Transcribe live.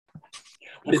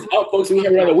What is up, folks? We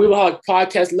here on the Weebleholic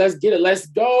Podcast. Let's get it. Let's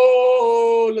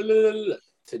go.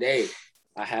 Today,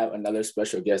 I have another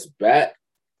special guest back.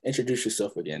 Introduce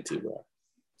yourself again, T-Bro.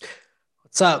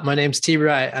 What's up? My name's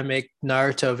T-Bry. I make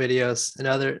Naruto videos and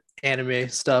other anime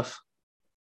stuff.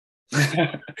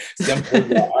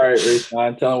 Simple. All right,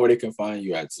 Rayshawn, tell them where they can find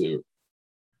you at, too.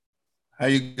 How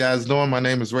you guys doing? My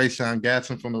name is Rayshawn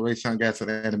Gatson from the Rayshawn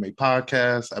Gatson Anime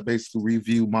Podcast. I basically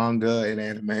review manga and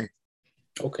anime.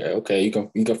 Okay. You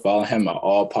can follow him on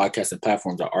all podcasting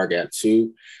platforms at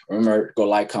RGAT2. Remember, go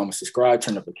like, comment, subscribe,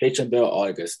 turn notification bell, all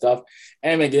that good stuff.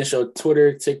 Anime Game Show,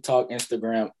 Twitter, TikTok,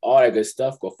 Instagram, all that good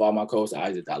stuff. Go follow my co-host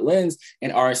Isaac.Lens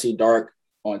and RNC Dark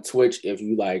on Twitch if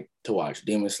you like to watch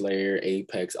Demon Slayer,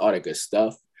 Apex, all that good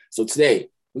stuff. So today,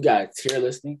 we got tier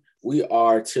listing. We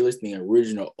are tier listing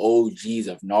original OGs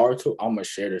of Naruto. I'm going to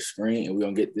share the screen and we're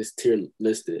going to get this tier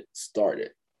listed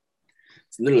started.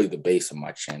 It's literally the base of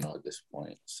my channel at this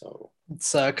point. So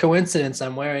it's a coincidence.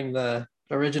 I'm wearing the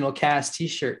original cast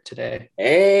t-shirt today.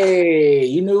 Hey,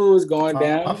 you knew it was going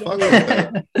down.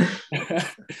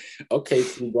 Okay,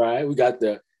 T-Bry, we got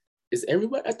is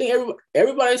everybody? I think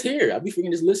everybody's here. I'll be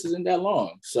thinking this list isn't that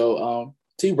long. So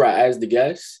T-Bry, as the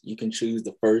guest, you can choose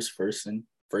the first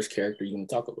character you want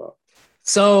to talk about.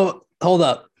 So hold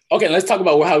up. Okay, let's talk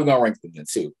about how we're gonna rank them then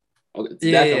too.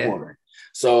 Okay, that's important.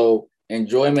 So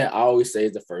enjoyment, I always say,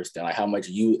 is the first thing. Like how much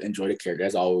you enjoy the character.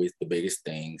 That's always the biggest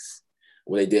things.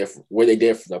 What they did for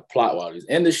the plot while he was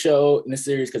in the show, in the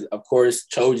series, because of course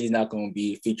Choji's not going to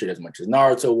be featured as much as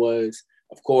Naruto was,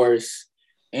 of course.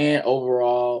 And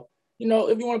overall,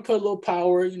 if you want to put a little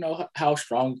power, how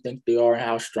strong you think they are and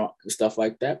how strong and stuff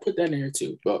like that, put that in here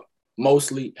too. But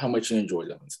mostly how much you enjoy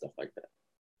them and stuff like that.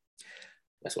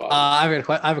 That's why I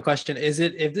have a question. Is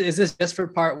this just for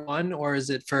part one or is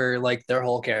it for like their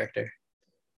whole character?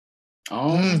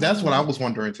 That's what I was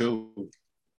wondering too.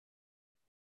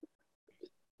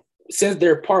 Since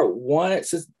they're part one,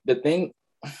 since the thing,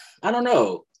 I don't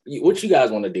know what you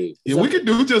guys want to do. Yeah, we could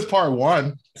do just part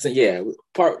one. So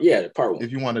part one.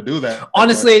 If you want to do that.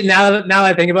 Honestly, now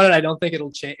I think about it, I don't think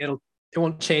it'll change. It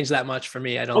won't change that much for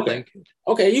me. I don't think.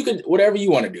 Okay, you can whatever you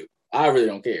want to do. I really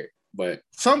don't care. But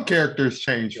some characters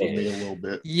change for me a little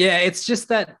bit. Yeah, it's just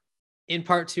that in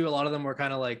part two, a lot of them were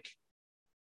kind of like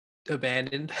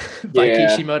abandoned by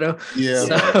Kishimoto. Yeah.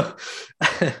 So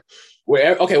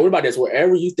what about this?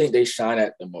 Wherever you think they shine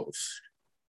at the most.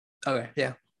 Okay,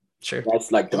 yeah, sure.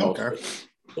 That's like the most.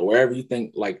 So wherever you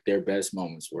think like their best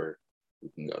moments were,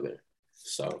 you can go there.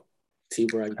 So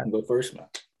T-Bro, you can go first,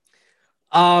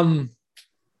 man.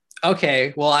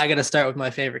 Okay, well, I got to start with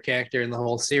my favorite character in the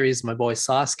whole series, my boy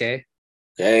Sasuke.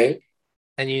 Okay.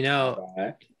 And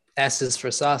right. S is for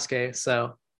Sasuke,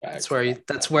 so right.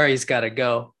 that's where he's got to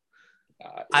go.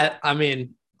 Yeah. I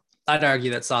mean, I'd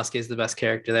argue that Sasuke is the best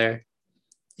character there,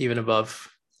 even above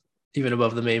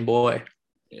the main boy.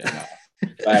 Yeah.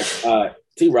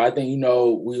 T-Bro, I think we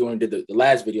only did the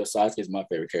last video. Sasuke is my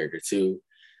favorite character too.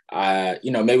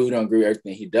 Maybe we don't agree with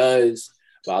everything he does,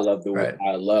 but I love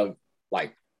I love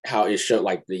like how it showed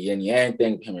like the yin yang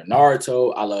thing with him and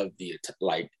Naruto. I love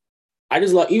I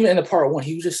just love, even in the part one,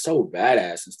 he was just so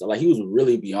badass and stuff. Like he was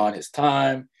really beyond his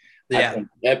time. Yeah.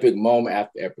 Epic moment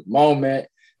after epic moment.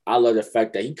 I love the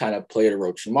fact that he kind of played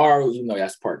Orochimaru, even though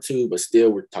that's part two, but still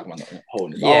we're talking about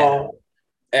holding his all.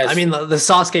 I mean, the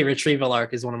Sasuke retrieval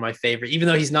arc is one of my favorite, even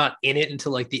though he's not in it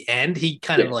until like the end. He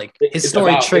kind of like his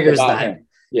story triggers that. Him.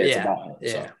 Yeah, it's about him.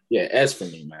 Yeah. So, S for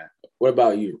me, man. What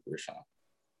about you, Rashawn?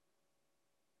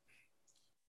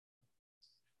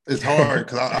 It's hard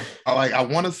because I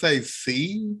want to say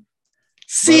C.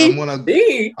 C. I'm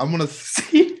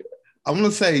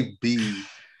gonna say B.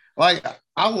 Like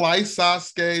I like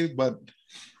Sasuke, but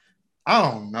I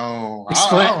don't know.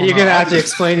 You're gonna have to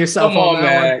explain yourself. Come on,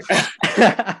 man.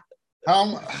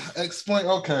 Explain.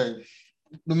 Okay,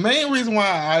 the main reason why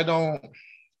I don't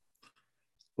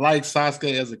like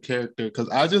Sasuke as a character because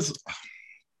I just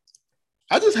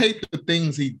hate the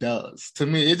things he does. To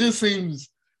me, it just seems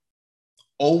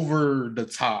over the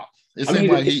top. It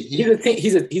seems like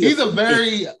he's a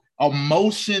very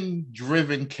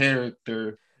emotion-driven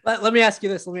character. Let me ask you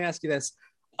this.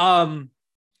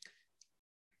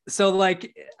 So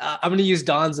like, I'm going to use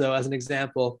Danzo as an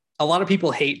example. A lot of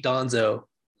people hate Danzo,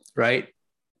 right?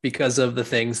 Because of the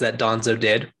things that Danzo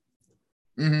did.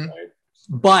 Mm-hmm.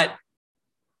 But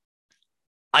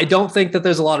I don't think that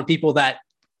there's a lot of people that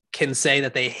can say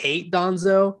that they hate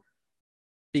Danzo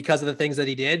because of the things that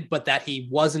he did, but that he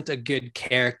wasn't a good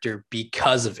character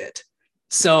because of it.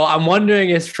 So I'm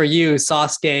wondering if for you,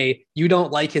 Sasuke, you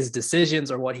don't like his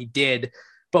decisions or what he did,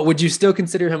 But would you still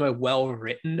consider him a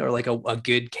well-written or like a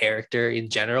good character in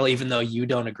general, even though you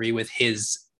don't agree with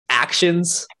his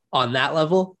actions on that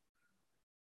level?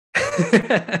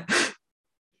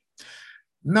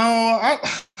 No,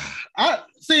 I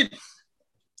see.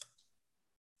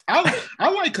 I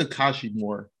like Kakashi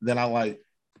more than I like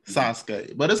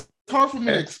Sasuke, but it's hard for me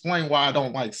to explain why I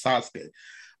don't like Sasuke.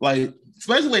 Like,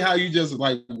 especially how you just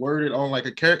like worded on like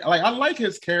a character. Like, I like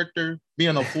his character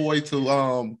being a boy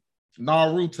to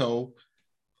Naruto,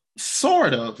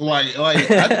 sort of. Like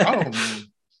I don't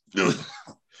know.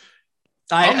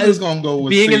 I'm just gonna go with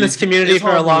being in this community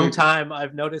for a long time.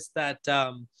 I've noticed that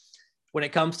when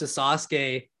it comes to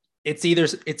Sasuke, it's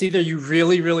either you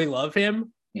really really love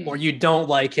him or you don't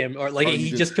like him, or like he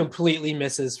just completely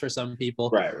misses for some people.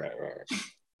 Right.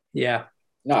 Yeah.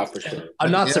 No, for sure.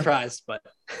 I'm not surprised, but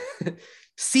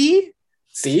see.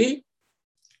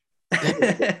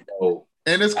 Oh.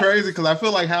 And it's crazy because I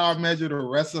feel like how I measure the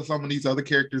rest of some of these other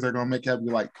characters are gonna make Kevin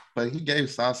be like, but he gave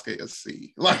Sasuke a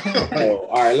C. Like, all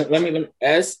right. Let me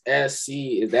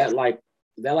SSC. Is that like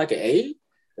an A?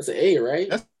 That's an A,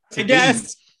 right? I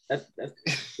guess. That's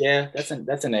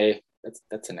an A.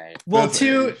 That's an A. Well,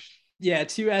 two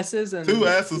S's and 2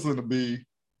 S's and a B.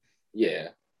 Yeah.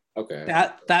 Okay.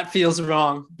 That feels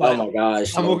wrong. But oh my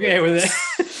gosh. I'm okay with it.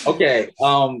 Okay.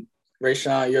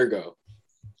 Rayshawn, your go.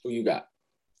 Who you got?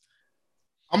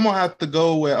 I'm gonna have to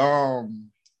go with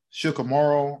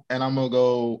Shikamaru, and I'm gonna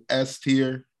go S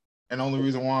tier. And the only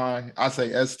reason why I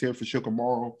say S tier for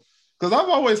Shikamaru, because I've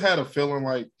always had a feeling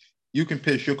like you can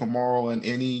pick Shikamaru in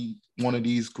any one of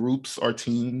these groups or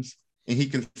teams, and he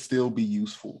can still be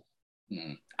useful.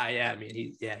 I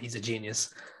mean, he's a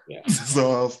genius. Yeah.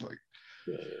 So I was like,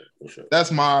 for sure. That's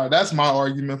my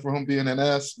argument for him being an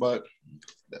S. But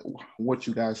what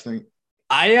you guys think?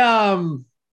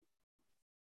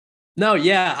 No,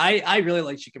 yeah, I really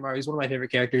like Shikamaru. He's one of my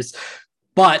favorite characters.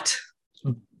 But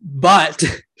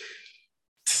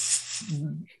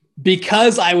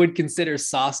because I would consider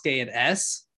Sasuke an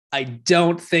S, I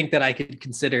don't think that I could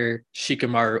consider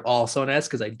Shikamaru also an S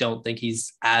because I don't think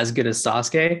he's as good as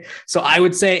Sasuke. So I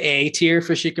would say A tier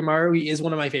for Shikamaru. He is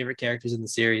one of my favorite characters in the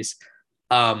series.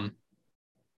 But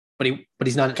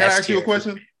he's not an S tier. Can I ask you a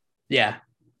question? Yeah.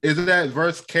 Is that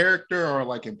versus character or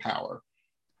like in power?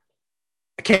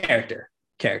 Character.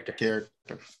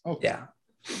 Okay.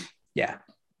 Yeah.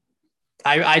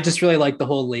 I just really like the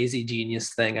whole lazy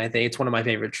genius thing. I think it's one of my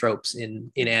favorite tropes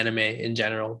in anime in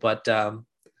general. But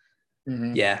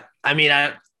yeah, I mean,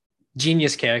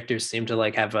 genius characters seem to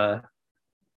like have a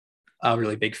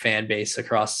really big fan base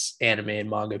across anime and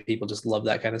manga. People just love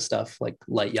that kind of stuff, like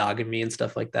Light Yagami and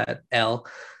stuff like that.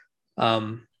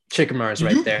 Shikamaru is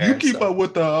right there. You keep up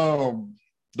with the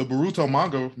Boruto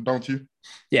manga, don't you?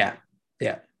 Yeah.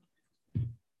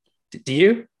 Do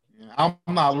you? I'm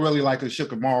not really like a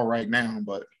Shikamaru right now,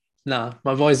 but no,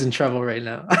 my boy's in trouble right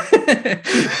now.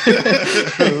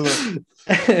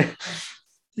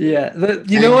 Yeah,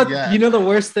 you know what? You know the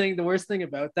worst thing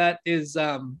about that is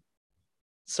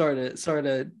sort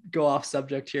of go off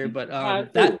subject here, but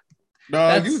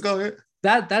you go ahead.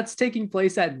 That's taking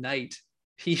place at night.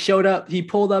 He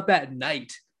pulled up at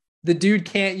night. The dude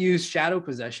can't use shadow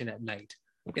possession at night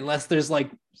unless there's like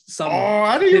some. Oh,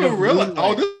 I didn't even realize.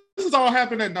 Oh, this is all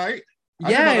happening at night.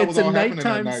 Yeah, it's a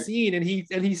nighttime scene, and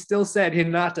he still said,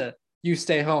 "Hinata, you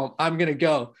stay home. I'm gonna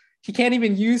go." He can't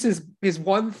even use his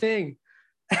one thing.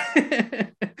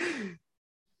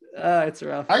 It's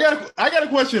rough. I got a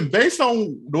question. Based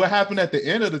on what happened at the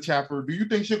end of the chapter, do you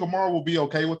think Shikamaru will be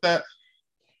okay with that?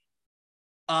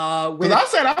 Because I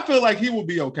said I feel like he will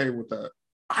be okay with that.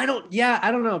 I don't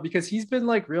know, because he's been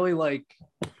like really like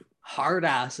hard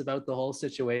ass about the whole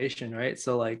situation, right?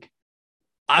 So like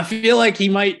I feel like he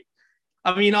might.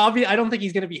 I mean, obviously, I don't think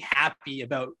he's gonna be happy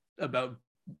about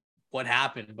what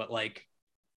happened, but like,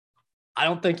 I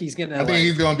don't think he's gonna. I think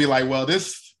he's gonna be like, well,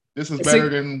 this is better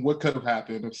than what could have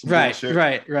happened. Right.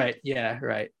 Yeah,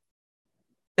 right.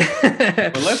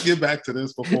 But let's get back to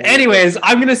this before. Anyways,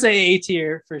 I'm gonna say A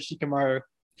tier for Shikamaru.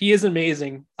 He is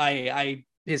amazing.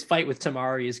 His fight with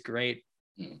Temari is great.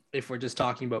 If we're just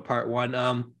talking about part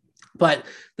one, but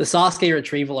the Sasuke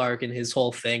retrieval arc and his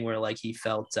whole thing where like he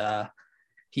felt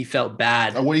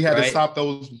bad when he had to stop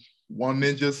those one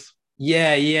ninjas.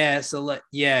 Yeah. So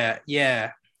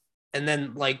yeah. And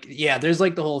then like, yeah, there's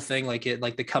like the whole thing, like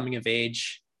the coming of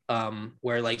age,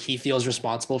 where like he feels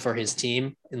responsible for his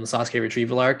team in the Sasuke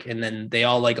retrieval arc, and then they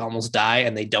all like almost die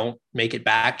and they don't make it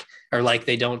back, or like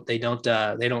they don't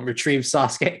retrieve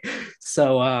Sasuke.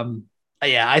 So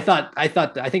yeah, I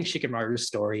think Shikamaru's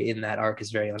story in that arc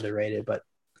is very underrated, but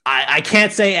I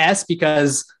can't say S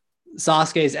because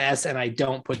Sasuke's S, and I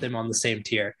don't put them on the same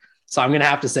tier. So I'm gonna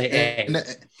have to say A.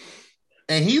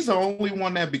 And he's the only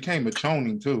one that became a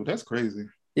Chonin too. That's crazy.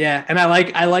 Yeah, and I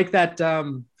like that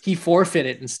he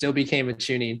forfeited and still became a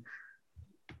Chunin.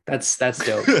 That's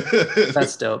dope.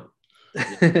 That's dope.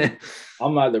 I'm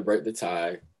about to break the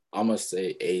tie. I'm gonna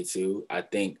say A2. I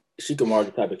think Shikamaru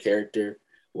the type of character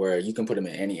where you can put him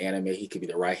in any anime. He could be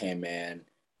the right hand man.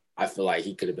 I feel like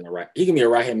he could have been he can be a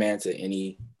right hand man to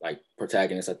any like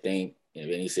protagonist. I think in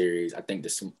any series. I think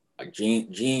this like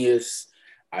genius.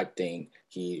 I think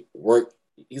he's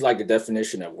like the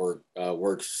definition of work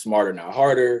smarter, not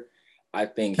harder. I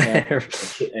think him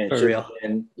and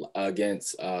Chicken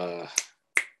against I'm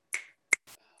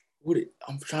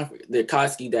trying to forget the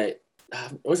Akatsuki that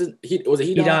was it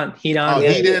Hidan?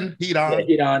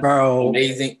 Hidan, bro,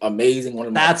 amazing.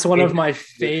 One of my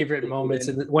favorite moments,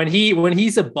 and when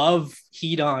he's above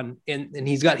Hidan and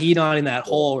he's got Hidan in that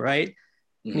hole, right?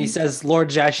 Mm-hmm. And he says, "Lord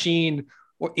Jashin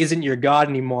isn't your god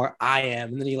anymore. I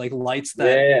am." And then he like lights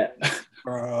that. Yeah,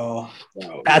 bro.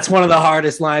 That's one of the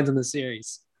hardest lines in the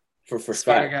series. For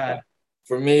fact,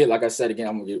 for me, like I said again,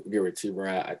 I'm gonna give it to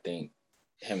Brad. I think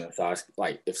him and Sasuke,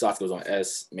 like if Sasuke was on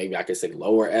S, maybe I could say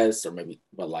lower S or maybe,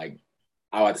 but like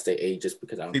I would have to say A just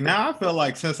because I don't. Now I feel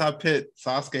like since I put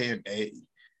Sasuke in A,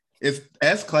 it's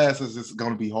S classes is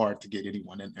going to be hard to get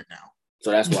anyone in there now. So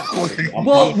that's why.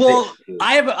 Well,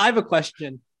 I have a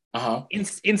question.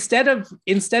 Instead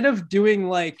of doing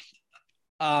like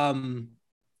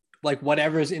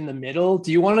whatever's in the middle,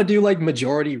 do you want to do like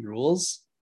majority rules?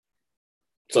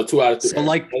 So 2 out of 3. So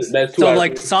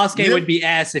Sasuke would be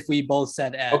S if we both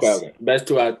said S. Okay. Best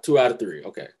 2 out of 3.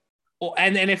 Okay. Well,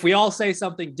 and then if we all say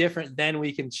something different, then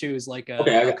we can choose like a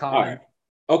common. All right.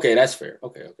 Okay, that's fair.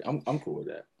 Okay. I'm cool with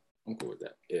that.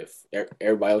 If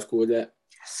everybody else cool with that.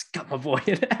 Yes, got my boy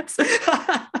in S.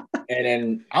 And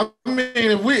then I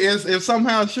mean, if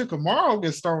somehow Shikamaru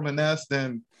gets thrown in S,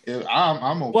 then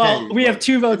I'm okay. Well, we have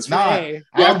 2 votes for A.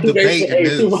 I'm debating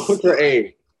this. 2 votes for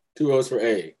A. 2 votes for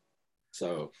A.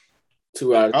 So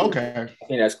 2 out of 3. Okay. I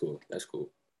think that's cool.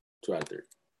 2 out of 3.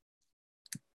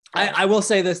 I will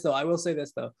say this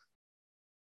though.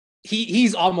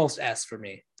 He's almost S for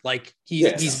me. Like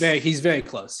he's very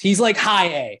close. He's like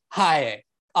high A.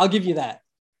 I'll give you that.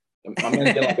 I'm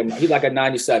gonna get he's like a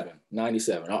 97.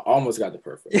 I almost got the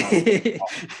perfect.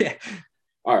 Yeah.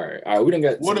 All right. We didn't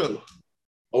get what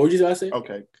did you guys say?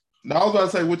 Okay. Now I was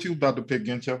about to say what you about to pick,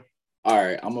 Gencho. All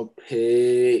right, I'm gonna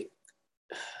pick.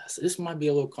 So this might be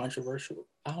a little controversial.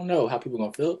 I don't know how people are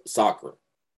gonna feel. Sakura.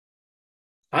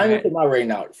 I'm gonna put my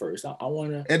rating out first. I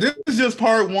wanna. And this is just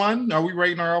part 1. Are we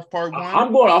rating her off part 1?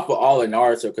 I'm going off of all of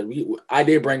Naruto because I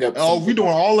did bring up. Oh, we doing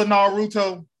all of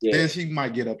Naruto? Yeah. Then she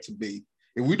might get up to B.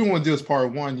 If we doing just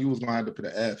part 1, you was gonna have to put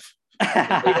an F.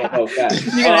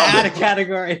 You're gonna add a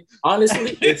category.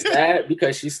 Honestly, it's sad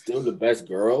because she's still the best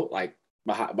girl. Like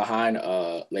behind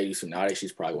Lady Tsunade,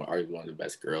 she's probably one of the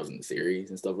best girls in the series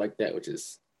and stuff like that, which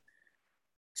is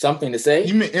something to say.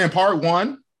 You mean in part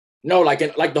 1? No, like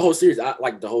the whole series.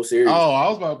 The whole series. Oh, I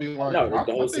was about to be like, no,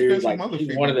 the whole series. Like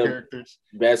she's one of the characters.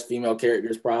 Best female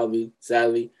characters, probably.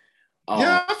 Sadly,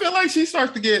 yeah, I feel like she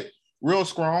starts to get real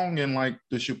strong in like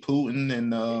the Shippuden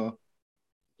and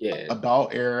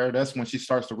adult era. That's when she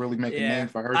starts to really make a name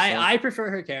for herself. I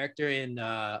prefer her character in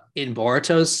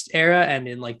Boruto's era and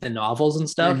in like the novels and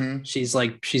stuff.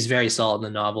 Mm-hmm. She's very solid in the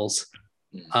novels.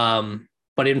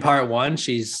 But in part 1,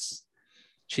 she's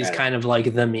kind of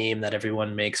like the meme that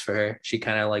everyone makes for her. She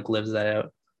kind of like lives that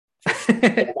out.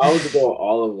 If I was to go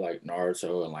all of like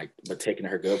Naruto and but taking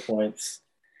her good points,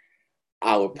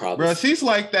 I would probably. Bro, she's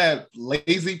like that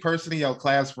lazy person in your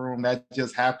classroom that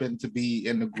just happened to be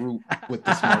in the group with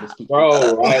the smartest people.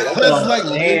 Bro, right? That's like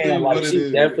literally what she's it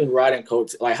is. Definitely riding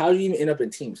coats. Like, how do you even end up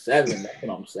in Team 7? That's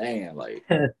what I'm saying. Like,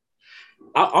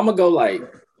 I'm gonna go like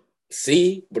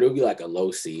C, but it would be like a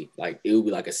low C. Like, it would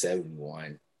be like a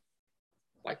 71.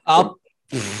 Like, I'm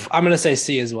gonna say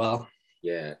C as well.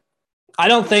 Yeah, I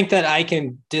don't think that I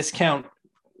can discount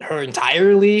her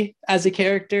entirely as a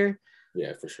character.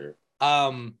 Yeah, for sure.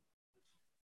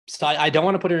 So I don't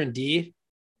want to put her in D.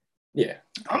 Yeah,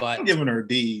 I'm giving her a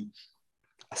D.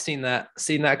 I've seen that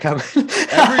coming.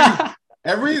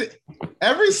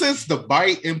 Ever since the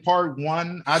bite in part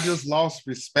 1, I just lost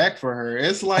respect for her.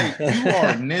 It's like you are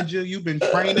a ninja. You've been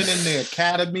training in the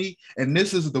academy, and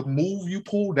this is the move you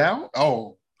pulled out.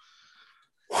 Oh,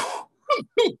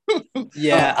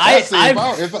 yeah.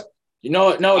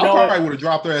 No, I probably would have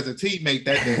dropped her as a teammate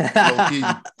that day.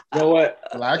 You know what?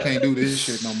 Like, I can't do this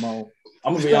shit no more.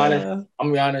 I'm gonna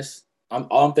be honest.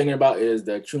 All I'm thinking about is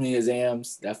the Chunin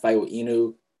exams. That fight with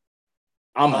Inu.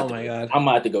 I'm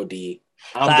about to go D.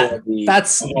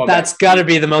 That's got to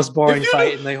be the most boring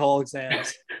fight in the whole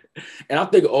exams. And I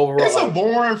think overall, it's a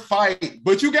boring fight,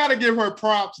 but you got to give her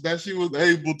props that she was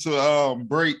able to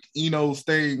break Ino's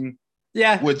thing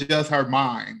with just her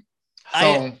mind.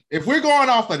 So if we're going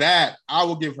off of that, I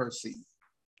will give her C.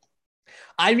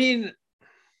 I mean,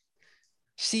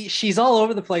 she's all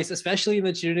over the place, especially in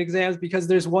the Chunin exams, because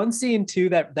there's one scene too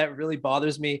that really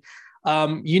bothers me.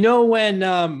 You know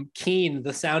when Keen,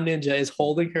 the sound ninja, is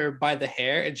holding her by the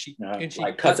hair and she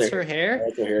like cuts her hair?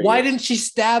 Why didn't she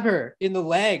stab her in the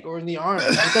leg or in the arm?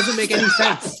 It doesn't make any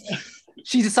sense.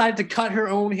 She decided to cut her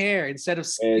own hair instead of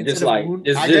I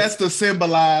guess to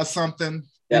symbolize something.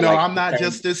 You know, I'm not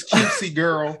just this cutesy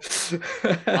girl.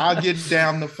 I'll get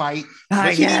down to fight.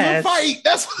 But she didn't even fight.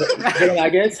 That's I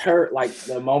guess her, like,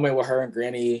 the moment with her and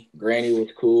Granny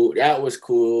was cool. That was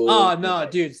cool. Oh no,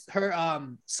 dude. Her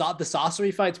the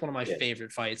sorcery fight's one of my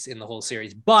favorite fights in the whole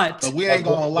series. But we ain't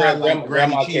gonna lie, like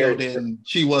Granny Keto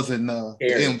she wasn't the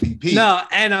MVP. No,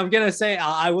 and I'm gonna say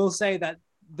I will say that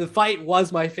the fight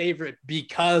was my favorite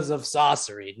because of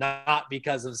sorcery, not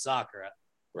because of Sakura.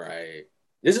 Right.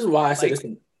 This is why I said this.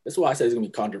 This is why I said it's gonna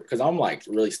be controversial, because I'm like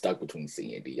really stuck between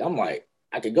C and D. I'm like,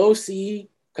 I could go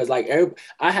C because like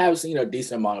I have seen a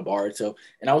decent amount of Boruto,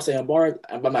 and I would say I'm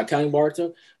not counting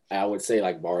Boruto. I would say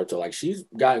like Boruto, like she's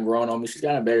gotten grown on me. She's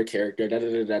got a better character.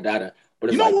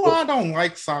 But you know why I don't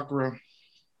like Sakura?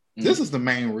 Mm-hmm. This is the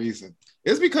main reason.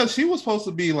 It's because she was supposed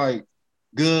to be like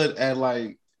good at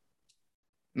like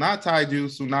not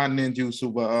taijutsu, not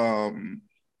ninjutsu, but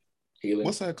healing.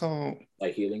 What's that called?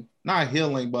 Like healing? Not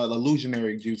healing, but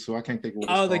illusionary jutsu. I can't think of what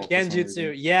it's called. The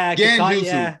Genjutsu. Yeah. Genjutsu.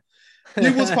 Yeah. He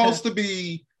was supposed to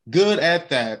be good at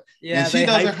that. Yeah. And she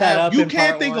doesn't have, you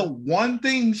can't think of one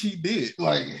thing she did.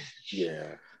 Like,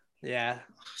 yeah. Yeah.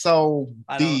 So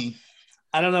D.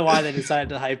 I don't know why they decided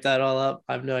to hype that all up.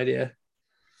 I have no idea.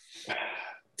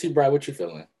 T-Bright, what you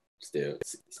feeling? Still.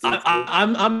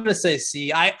 I'm gonna say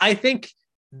C. I think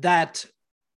that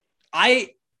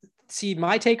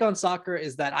my take on Sakura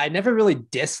is that I never really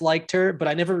disliked her, but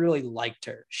I never really liked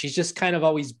her. She's just kind of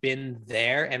always been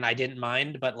there, and I didn't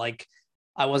mind, but like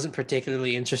I wasn't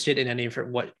particularly interested in any of her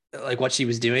what she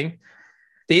was doing.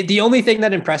 The only thing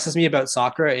that impresses me about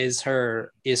Sakura is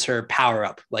her power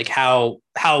up, like how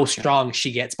strong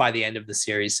she gets by the end of the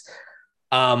series.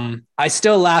 I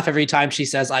still laugh every time she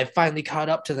says, "I finally caught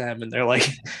up to them," and they're like,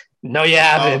 "No, you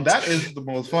haven't." That is the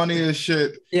most funniest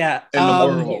shit. Yeah, in the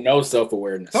world. No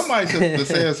self-awareness. Somebody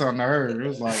just said something to her. It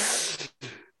was like,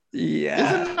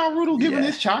 yeah, isn't Naruto giving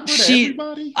his chakra to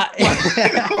everybody?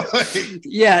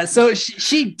 Yeah, so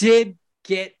she did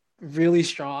get really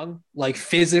strong, like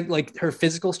her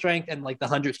physical strength and like the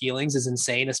 100 healings is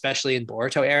insane, especially in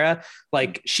Boruto era.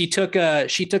 Like she took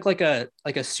like a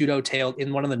pseudo tail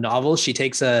in one of the novels. She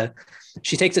takes a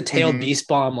tailed beast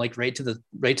bomb like right to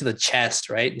the chest,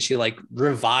 right? And she like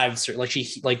revives her, like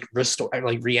she like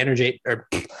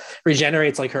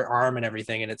regenerates like her arm and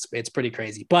everything, and it's pretty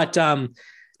crazy. But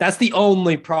that's the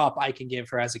only prop I can give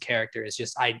her as a character. Is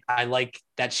just I like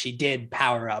that she did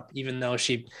power up, even though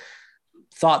she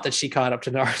thought that she caught up to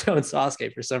Naruto and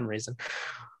Sasuke for some reason.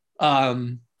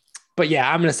 But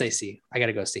yeah, I'm gonna say C. I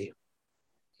gotta go C.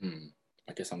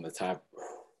 I guess I'm the top.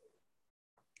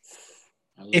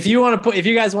 If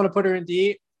you guys want to put her in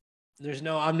D, there's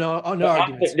no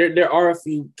arguments. There are a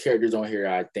few characters on here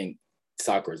I think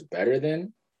Sakura's better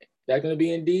than that's gonna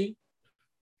be in D.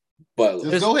 But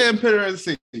just go ahead and put her in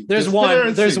C. There's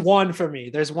one for me.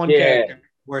 There's one character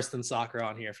worse than Sakura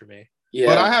on here for me. Yeah.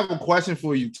 But I have a question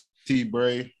for you,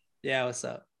 T-Bray. Yeah, what's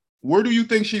up? Where do you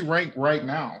think she ranked right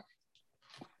now?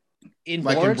 In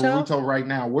Boruto right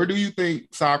now, where do you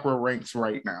think Sakura ranks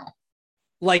right now?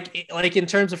 Like in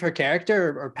terms of her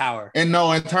character or power? And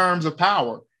no, in terms of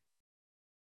power.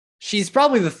 She's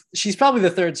probably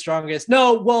the third strongest.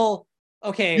 No, well,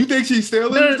 okay. You think she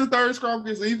still is the third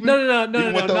strongest even? No,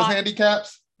 with those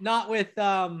handicaps? Not with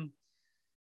because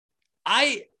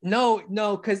I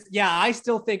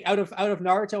still think out of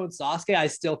Naruto and Sasuke, I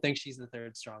still think she's the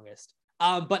third strongest.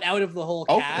 But out of the whole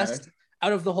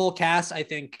cast, I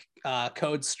think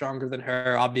Code's stronger than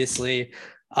her, obviously.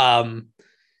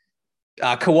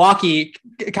 Kawaki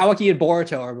and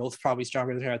Boruto are both probably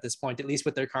stronger than her at this point, at least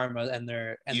with their karma and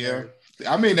their. I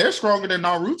mean, they're stronger than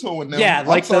Naruto and them. Yeah,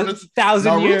 like the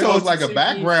 1,000-year. Naruto is like a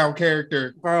background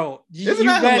character, bro. Isn't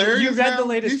that hilarious? You read the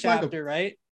latest chapter,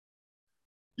 right?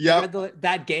 Yeah,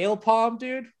 that Gale palm,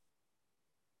 dude.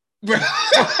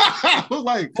 I was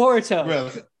like Boruto.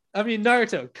 Bro. I mean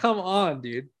Naruto. Come on,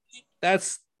 dude.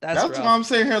 That's That's rough. what I'm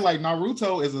saying here. Like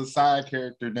Naruto is a side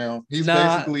character now. He's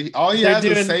Nah, basically all he they're has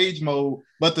is doing- Sage mode,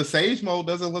 but the Sage mode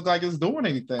doesn't look like it's doing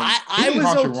anything. I He was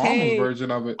Hashirama's okay. version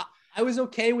of it. I was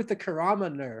okay with the Kurama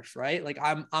nerf, right? Like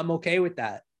I'm okay with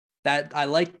that. That I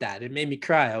liked that. It made me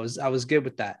cry. I was good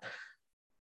with that.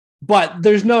 But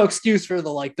there's no excuse for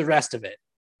the rest of it,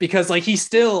 because like he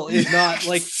still is not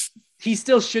like he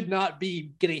still should not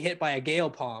be getting hit by a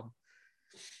Gale Palm.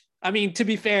 I mean, to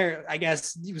be fair, I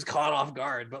guess he was caught off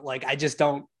guard, but like I just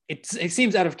don't. It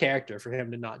seems out of character for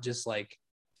him to not just like.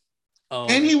 Oh.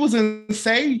 And he was in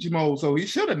Sage mode, so he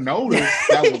should have noticed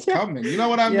that was coming. You know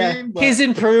what I mean? But his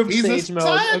improved he's Sage a mode,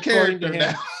 side according to character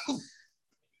him.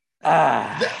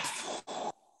 now.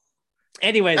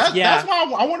 Anyways, that's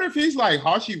why I wonder if he's like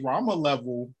Hashirama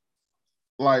level,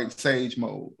 like Sage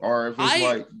mode, or if it's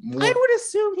like more. I would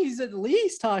assume he's at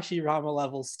least Hashirama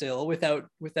level still without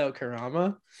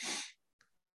Kurama.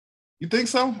 You think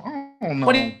so? I don't know.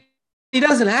 But he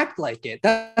doesn't act like it.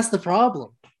 That's the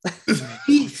problem.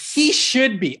 he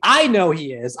should be. I know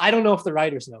he is. I don't know if the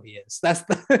writers know he is. That's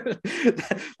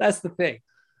the thing.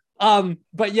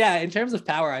 But yeah, in terms of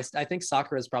power, I think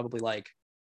Sakura is probably like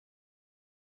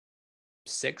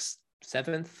 6th,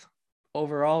 7th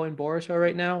overall in Boruto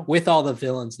right now, with all the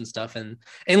villains and stuff. And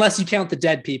unless you count the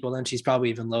dead people, then she's probably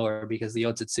even lower because the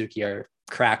Otsutsuki are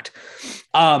cracked.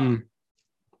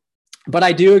 But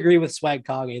I do agree with Swag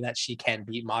Kage that she can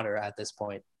beat Madara at this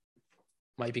point.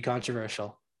 Might be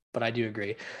controversial, but I do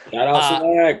agree. Shout out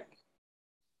Swag.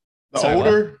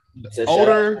 The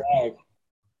older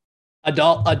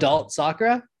adult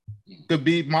Sakura could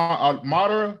beat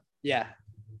Madara. Yeah.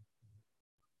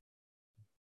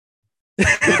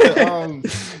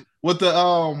 With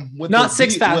not the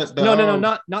 6 path. No,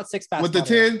 not 6 path. With the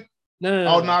 10.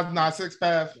 No. Not 6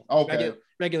 path. Okay,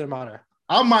 regular Madara.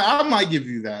 I might give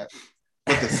you that.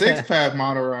 But the 6 path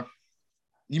Madara,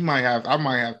 I might have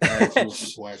to ask you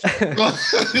some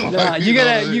questions.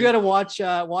 You gotta watch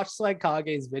Swag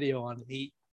Kage's video on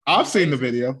it. I've seen the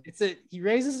video. He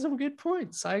raises some good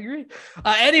points. I agree.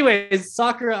 Anyways,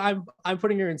 Sakura, I'm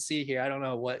putting her in C here. I don't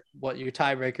know what your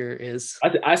tiebreaker is.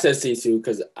 I said C too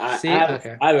because I have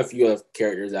a few other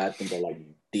characters that I think are like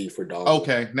D for dog.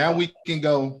 Okay, now we can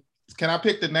go. Can I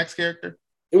pick the next character?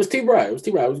 It was T-Bro. I was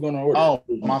going on order. Oh,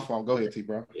 my fault. Go ahead,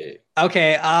 T-Bro. Yeah.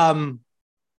 Okay.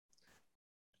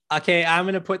 Okay, I'm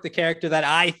going to put the character that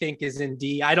I think is in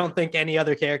D. I don't think any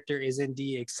other character is in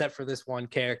D except for this one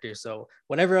character. So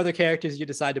whatever other characters you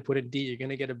decide to put in D, you're going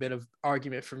to get a bit of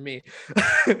argument from me.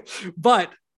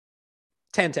 But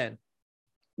 10-10.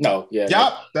 No, yeah.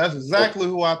 Yep, that's exactly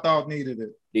who I thought needed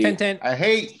it. 10-10. I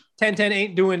hate 10-10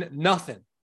 ain't doing nothing.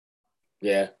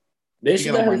 Yeah. Then she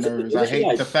get on my nerves. I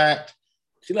hate the fact.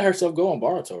 She let herself go on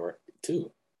Boruto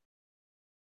too.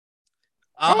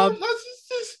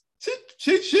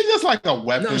 She's just like a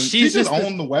weapon. No, she's just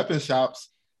owned the weapon shops.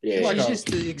 Yeah, she's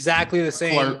just exactly the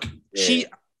same. Clerk. Yeah.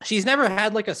 She's never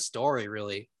had like a story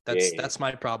really. That's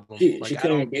my problem. She like,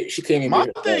 can't even my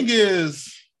thing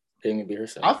is, can't even be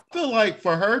herself. I feel like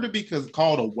for her to be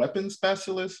called a weapon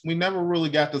specialist, we never really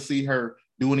got to see her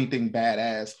do anything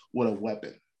badass with a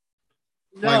weapon.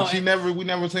 No, like we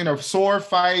never seen her sword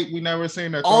fight. We never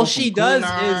seen her. All she does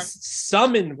is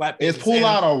summon weapons. It's pull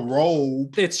out a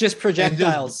robe. It's just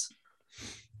projectiles.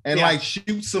 And like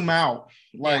shoots them out.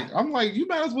 Like I'm like, you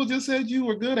might as well just said you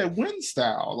were good at wind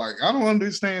style. Like I don't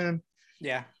understand.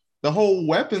 Yeah. The whole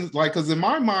weapons, like, because in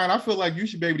my mind, I feel like you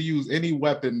should be able to use any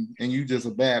weapon and you just a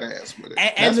badass with it.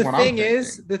 And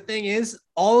the thing is,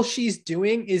 all she's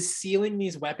doing is sealing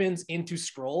these weapons into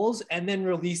scrolls and then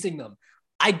releasing them.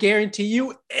 I guarantee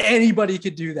you, anybody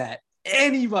could do that.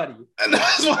 Anybody. And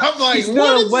that's what I'm like. She's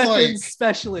not a weapons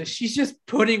specialist. She's just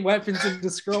putting weapons into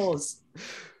scrolls.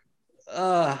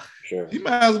 Sure. She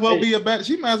might as well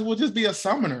she might as well just be a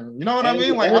summoner. You know what I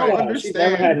mean? Like, I don't understand. She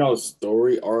never had no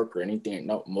story arc or anything,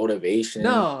 no motivation.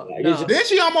 No. Then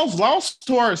she almost lost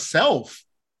to herself.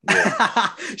 Yeah.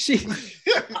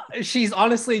 She's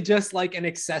honestly just like an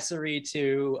accessory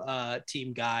to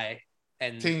Team Guy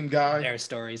and their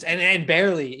stories. And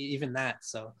barely even that.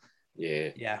 So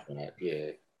yeah.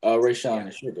 Rayshawn,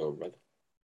 it's your go, brother.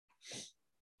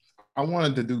 I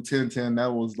wanted to do 10-10.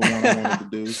 That was the one I wanted to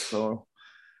do. So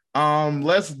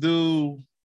let's do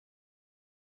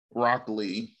Rock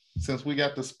Lee. Since we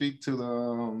got to speak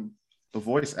to the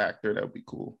voice actor, that'd be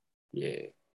cool. Yeah.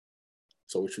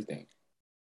 So what you think?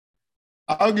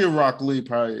 I'll give Rock Lee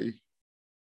probably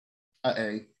an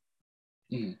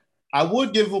A. Mm. I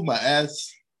would give him an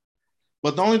S,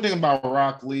 but the only thing about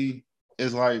Rock Lee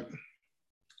is like,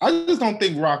 I just don't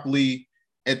think Rock Lee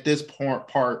at this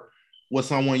part was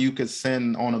someone you could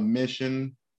send on a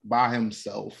mission by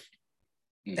himself.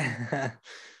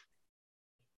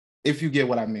 If you get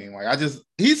what I mean. Like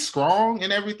he's strong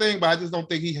and everything, but I just don't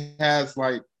think he has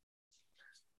like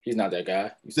he's not that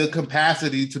guy. The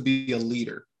capacity to be a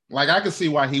leader. Like I can see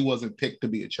why he wasn't picked to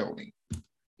be a Chunin.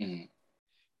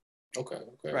 Mm-hmm. Okay.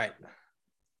 Right.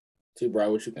 T.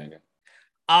 Brian, what you thinking?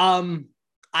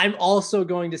 I'm also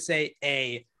going to say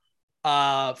A.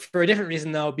 For a different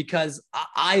reason though, because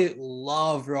I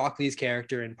love Rock Lee's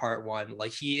character in part 1.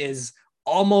 Like he is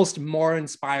almost more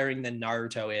inspiring than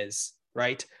Naruto is,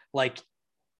 right? Like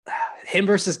him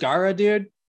versus Gaara, dude.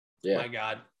 Yeah. My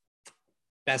God.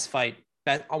 Best fight.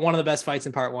 One of the best fights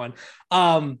in part 1.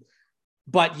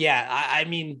 But yeah, I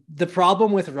mean, the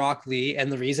problem with Rock Lee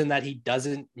and the reason that he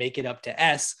doesn't make it up to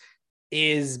S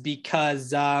is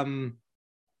because in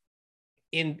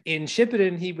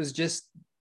Shippuden, he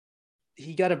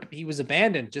was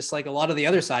abandoned, just like a lot of the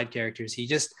other side characters.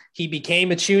 He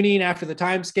became a Chunin after the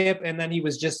time skip, and then he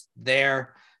was just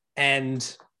there,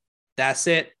 and that's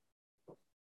it.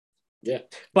 Yeah.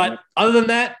 But other than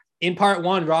that, in part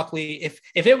 1, Rock Lee,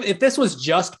 if this was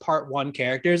just part 1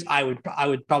 characters, I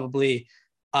would probably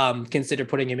consider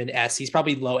putting him in S. He's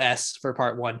probably low S for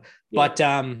part 1. Yeah. But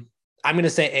I'm going to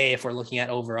say A if we're looking at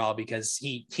overall, because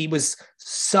he was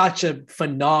such a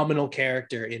phenomenal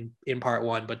character in part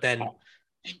 1, but then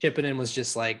Shippuden was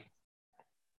just like,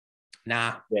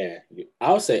 nah. Yeah,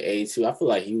 I would say A too. I feel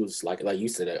like he was like you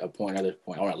said at another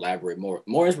point. I want to elaborate more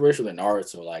inspirational than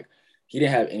Naruto. Like he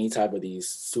didn't have any type of these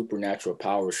supernatural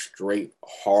powers, straight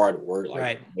hard work, like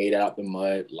right. Made out the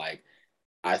mud. Like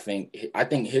I think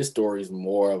his story is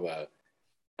more of a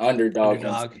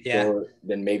underdog yeah.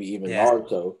 than maybe even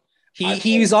Naruto.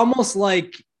 He was almost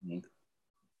like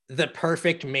the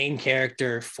perfect main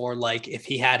character for like if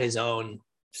he had his own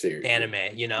anime,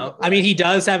 you know. Yeah. I mean, he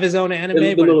does have his own anime,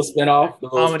 the but little spinoff, the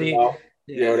comedy,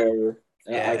 whatever.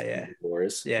 Yeah.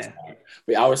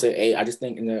 But I would say A. I just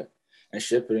think in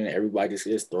Shippuden, everybody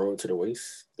just throw it to the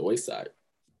wayside.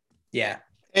 Yeah.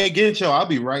 Hey, Gencho, I'll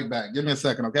be right back. Give me a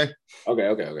second, okay?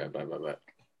 Okay. Bye.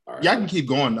 All right. Y'all can keep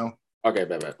going though. Okay,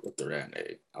 bye. We'll throw that in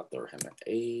A. I'll throw him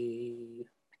in A.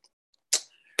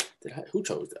 Who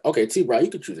chose that? Okay, T. Bro, you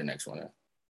could choose the next one.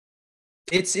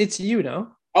 It's you, no?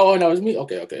 Oh no, it's me.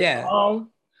 Okay. Yeah. I'm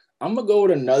gonna go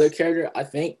with another character. I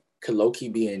think could low-key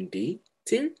be in D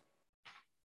tier.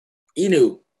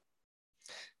 Inu.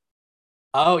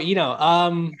 Oh, Ino.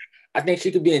 I think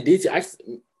she could be in D tier.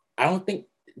 I don't think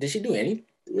did she do anything?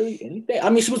 I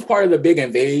mean, she was part of the big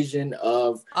invasion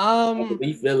of the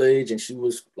Leaf Village, and she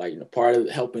was like part of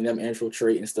helping them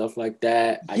infiltrate and stuff like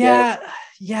that. I guess.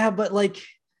 Yeah, but like.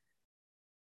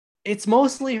 It's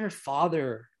mostly her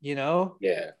father,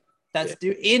 Yeah. That's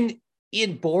in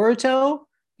Boruto,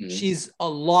 she's a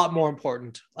lot more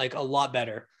important, like a lot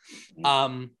better.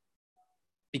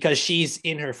 Because she's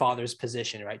in her father's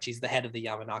position, right? She's the head of the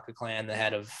Yamanaka clan, the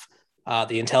head of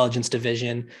the intelligence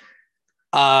division.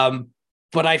 But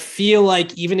I feel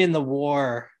like even in the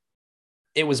war,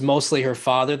 it was mostly her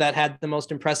father that had the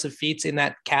most impressive feats in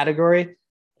that category.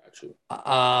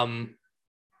 Gotcha.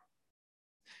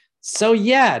 So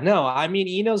yeah, no, I mean,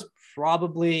 Ino's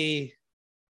probably,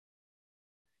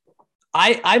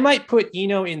 I might put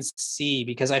Ino in C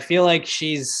because I feel like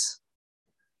she's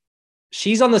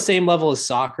on the same level as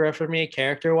Sakura for me,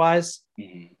 character wise.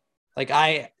 Mm-hmm. Like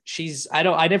I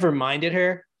never minded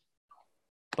her,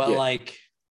 but like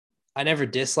I never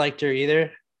disliked her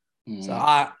either. Mm-hmm. So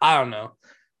I don't know.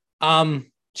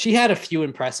 She had a few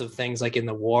impressive things like in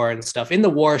the war and stuff. In the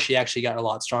war, she actually got a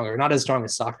lot stronger, not as strong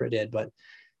as Sakura did, but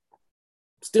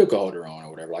still could hold her own or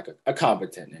whatever, like a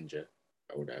competent ninja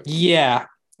or whatever. Yeah.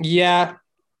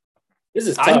 This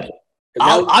is tough.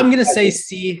 I'm gonna say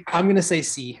C.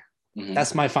 Mm-hmm.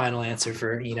 That's my final answer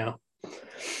for Ino.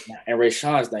 And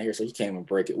Rayshawn's not here, so he can't even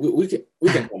break it. We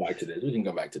can come back to this. We can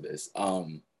go back to this.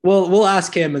 We'll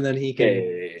ask him, and then he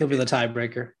can. He'll be the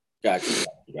tiebreaker. Got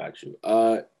you.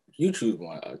 You choose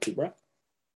one, T-Bro.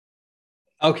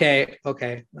 Okay.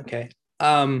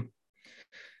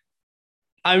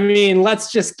 I mean,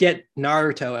 let's just get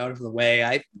Naruto out of the way.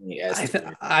 I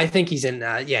think he's in.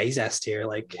 He's S tier.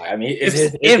 Like, I mean,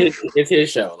 it's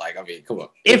his show. Like, I mean, come on.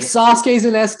 If Sasuke's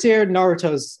in S tier,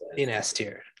 Naruto's in S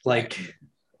tier. Like,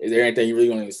 is there anything you really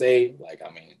want to say? Like,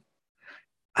 I mean,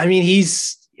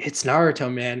 it's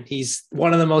Naruto, man. He's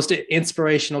one of the most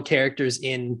inspirational characters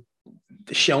in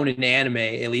shonen anime,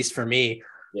 at least for me.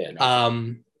 Yeah.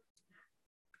 No.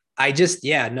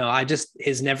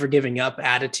 His never giving up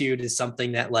attitude is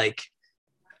something that like,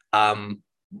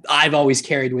 I've always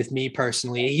carried with me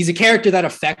personally. He's a character that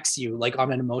affects you like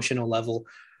on an emotional level,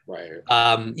 right?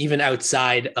 Even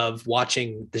outside of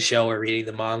watching the show or reading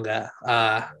the manga.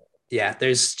 yeah,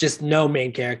 there's just no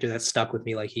main character that stuck with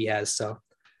me like he has. So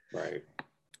Right.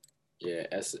 Yeah,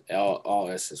 all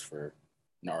S is for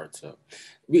Naruto.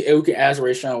 We can ask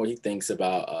Rayshawn what he thinks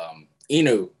about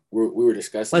Inu. We were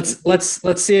discussing.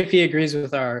 Let's see if he agrees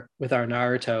with our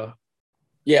Naruto.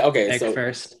 Yeah. Okay. Pick So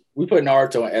first, we put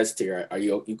Naruto in S tier. Are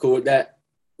you cool with that?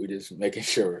 We just making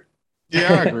sure.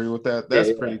 Yeah, I agree with that.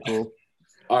 That's pretty cool.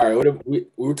 All right. We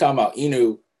were talking about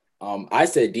Inu. I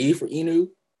said D for Inu.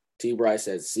 T. Bryce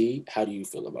said C. How do you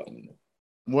feel about Inu?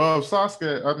 Well,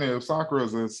 if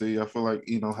Sakura's in C, I feel like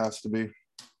Ino has to be.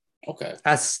 Okay.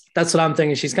 that's what I'm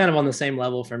thinking. She's kind of on the same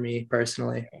level for me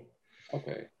personally.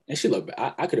 Okay. And she looked.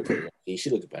 I could have put her in C. She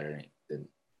looked better than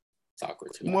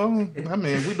Sakura too. Well, I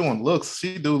mean, we doing looks.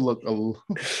 She do look a little.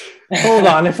 Hold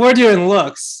on, if we're doing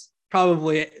looks,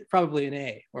 probably an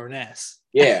A or an S.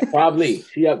 Yeah, probably.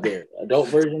 She up there. Adult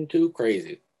version too.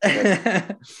 Crazy.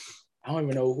 I don't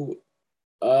even know who.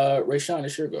 Rayshawn,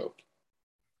 it's your go.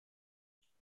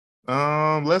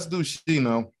 Let's do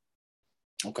Shino.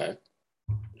 Okay.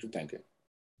 What you thinking?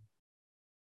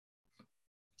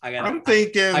 I'm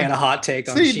thinking. I got a hot take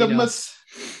on Shino.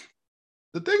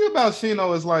 The thing about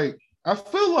Shino is like I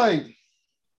feel like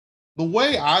the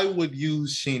way I would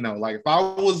use Shino, like if I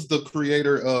was the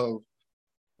creator of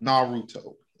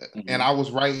Naruto and I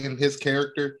was writing his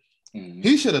character,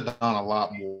 he should have done a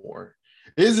lot more.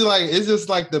 It's just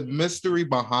like the mystery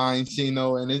behind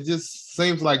Shino, and it just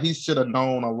seems like he should have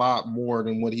known a lot more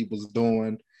than what he was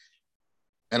doing.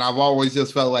 And I've always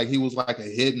just felt like he was like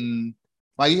he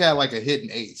had like a hidden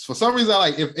ace. For some reason,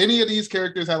 like if any of these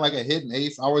characters had like a hidden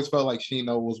ace, I always felt like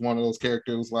Shino was one of those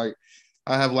characters. Like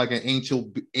I have like an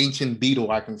ancient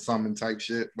beetle I can summon type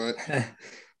shit. But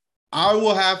I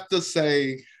will have to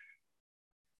say,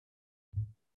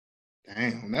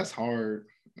 damn, that's hard.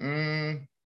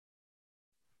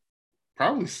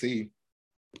 Probably C.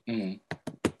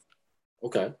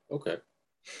 Okay.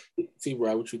 See,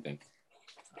 Brad, what you think?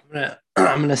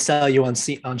 I'm gonna sell you on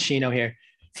Shino here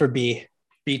for B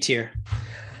tier.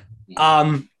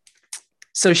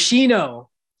 So Shino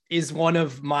is one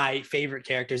of my favorite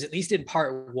characters, at least in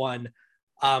part 1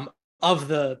 of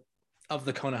the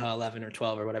Konoha 11 or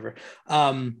 12 or whatever.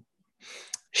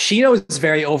 Shino is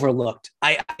very overlooked.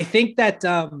 I think that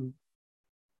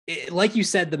like you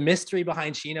said, the mystery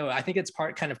behind Shino, I think it's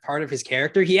part of his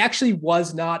character. He actually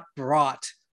was not brought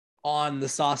on the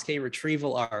Sasuke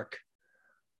retrieval arc.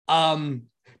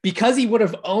 Because he would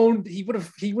have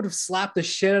slapped the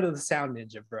shit out of the Sound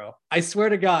Ninja, bro. I swear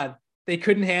to God, they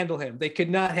couldn't handle him. They could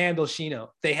not handle Shino.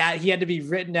 He had to be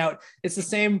written out. It's the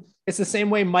same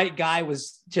way Might Guy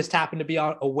happened to be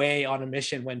away on a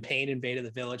mission when Pain invaded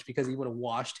the village because he would have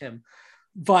washed him.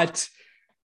 But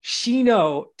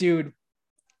Shino, dude,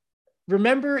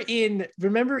 remember in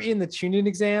the Chunin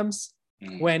exams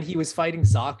when he was fighting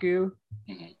Zaku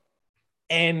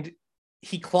and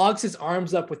he clogs his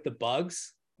arms up with the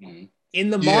bugs. In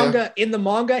the manga,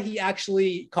 he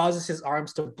actually causes his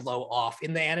arms to blow off.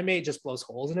 In the anime, it just blows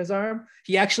holes in his arm.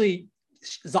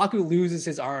 Zaku loses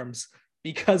his arms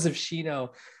because of Shino.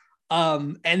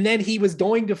 And then he was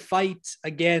going to fight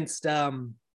against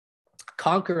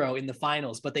Kankuro in the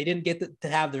finals, but they didn't get to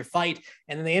have their fight.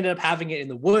 And then they ended up having it in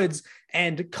the woods.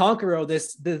 And Kankuro,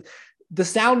 the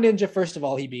Sound Ninja, first of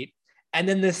all, he beat. And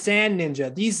then the Sand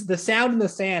Ninja, the Sound and the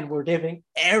Sand were giving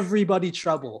everybody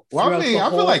trouble. Well, I mean, I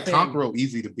feel like Kankuro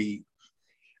easy to beat.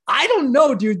 I don't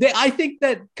know, dude. I think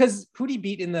that because who'd he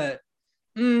beat in the?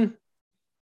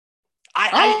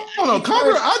 I don't know.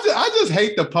 Kankuro, I just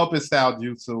hate the puppet style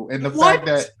jutsu and the fact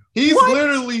that he's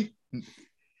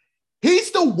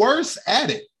the worst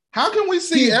at it. How can we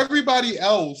see everybody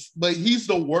else, but he's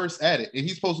the worst at it, and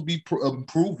he's supposed to be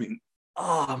improving?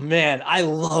 Oh man, I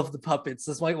love the puppets.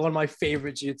 That's one of my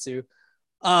favorite jutsu.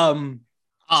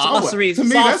 Sasori's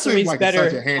like better,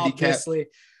 such a handicap. Obviously.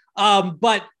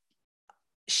 But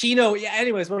Shino, yeah.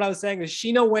 Anyways, what I was saying is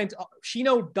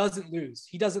Shino doesn't lose.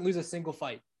 He doesn't lose a single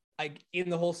fight. Like in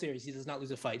the whole series, he does not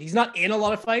lose a fight. He's not in a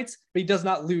lot of fights, but he does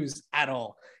not lose at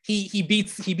all. He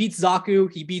beats Zaku.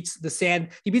 He beats the Sound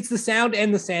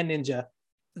and the Sand Ninja,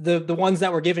 the ones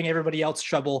that were giving everybody else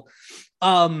trouble.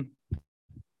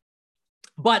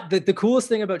 But the coolest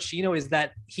thing about Shino is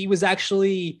that he was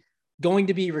actually going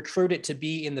to be recruited to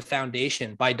be in the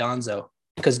Foundation by Danzo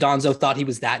because Danzo thought he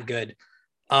was that good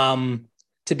to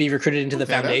be recruited into the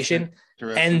Foundation.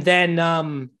 And then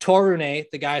Torune,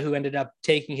 the guy who ended up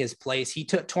taking his place,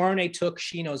 Torune took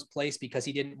Shino's place because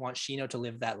he didn't want Shino to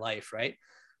live that life, right?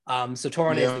 So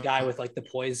Torune is the guy with like the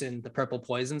purple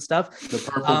poison stuff. The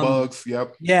purple bugs,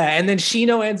 yep. Yeah, and then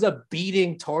Shino ends up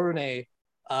beating Torune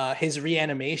his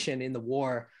reanimation in the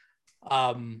war.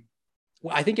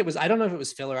 I think it was, I don't know if it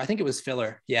was filler. I think it was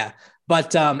filler. Yeah.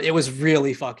 But it was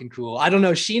really fucking cool. I don't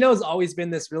know. Shino's always been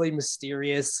this really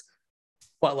mysterious,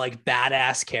 but like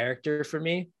badass character for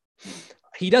me.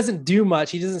 He doesn't do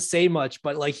much. He doesn't say much,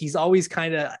 but like he's always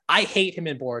kind of, I hate him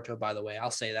in Boruto, by the way. I'll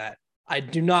say that. I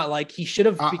do not like, he should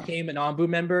have became an Anbu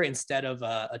member instead of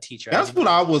a teacher. That's what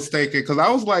I was thinking, because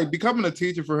I was like, becoming a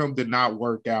teacher for him did not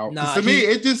work out. Nah, to me,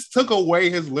 it just took away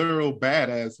his literal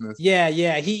badassness.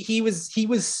 Yeah. He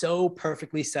was so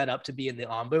perfectly set up to be in the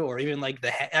Anbu, or even like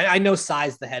the head. I know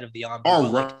Sai's the head of the Anbu. Or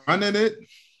like, running it.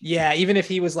 Yeah, even if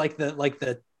he was like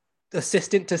the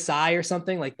assistant to Sai or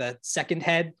something, like the second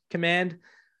head command,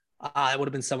 it would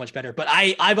have been so much better. But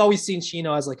I've always seen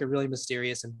Shino as like a really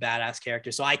mysterious and badass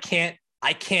character. So I can't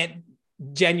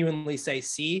genuinely say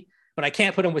C, but I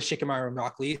can't put him with Shikamaru and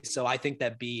Rock Lee. So I think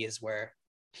that B is where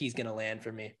he's gonna land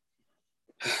for me.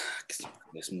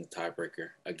 This is the tiebreaker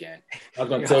again. I was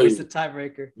gonna tell you the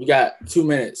tiebreaker. We got 2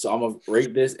 minutes, so I'm gonna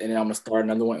rate this and then I'm gonna start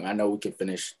another one. I know we can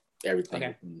finish everything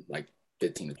in like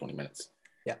 15 to 20 minutes.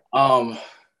 Yeah.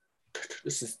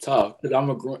 This is tough because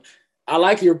I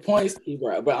like your points,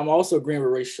 T-Bro, but I'm also agreeing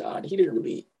with Rashad. He didn't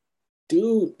really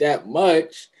do that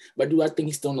much, but do I think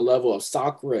he's still on the level of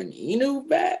Sakura and Inu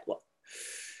bad?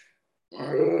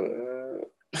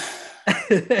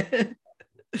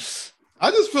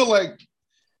 I just feel like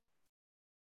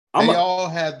they all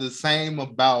had the same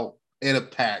about in a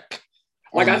pack.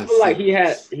 Like I feel like he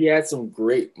had some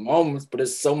great moments, but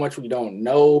there's so much we don't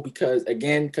know because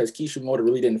Kishimoto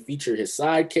really didn't feature his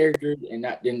side characters and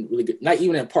didn't really get, not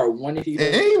even in part one. And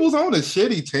he was on a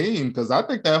shitty team because I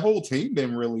think that whole team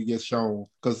didn't really get shown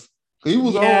because he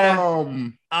was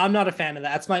on. I'm not a fan of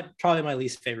that. That's probably my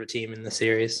least favorite team in the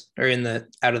series or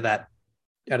out of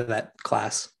that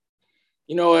class.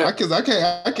 You know what? I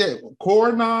can't.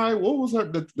 Koronai. What was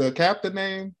the captain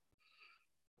name?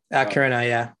 Kurenai,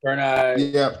 yeah.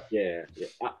 Kurenai, yeah.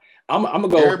 I'm gonna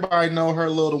go. Everybody know her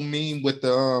little meme with the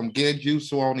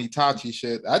Genjutsu on Itachi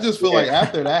shit. I just feel like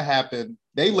after that happened,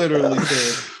 they literally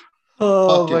said,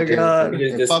 "Oh my god,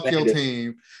 fuck your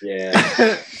team." Yeah,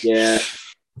 yeah.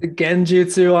 The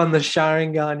Genjutsu on the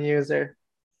Sharingan user.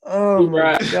 Oh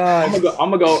my god.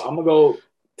 I'm gonna go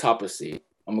top of C.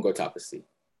 I'm gonna go top of C.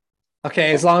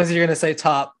 Okay, as long as you're gonna say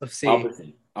top of C. Top of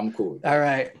C. I'm cool. All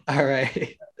right.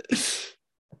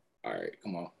 All right,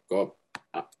 come on, go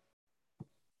up.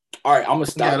 All right, I'm gonna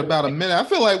stop. We got about a minute. I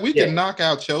feel like we can knock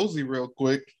out Chozi real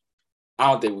quick.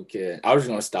 I don't think we can. I was just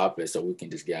gonna stop it so we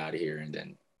can just get out of here, and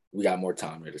then we got more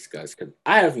time to discuss because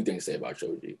I have a few things to say about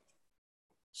Choji.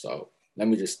 So let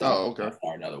me just start. Start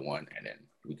another one, and then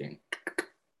we can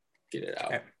get it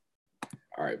out. Okay.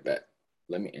 All right, bet.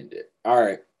 Let me end it. All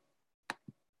right.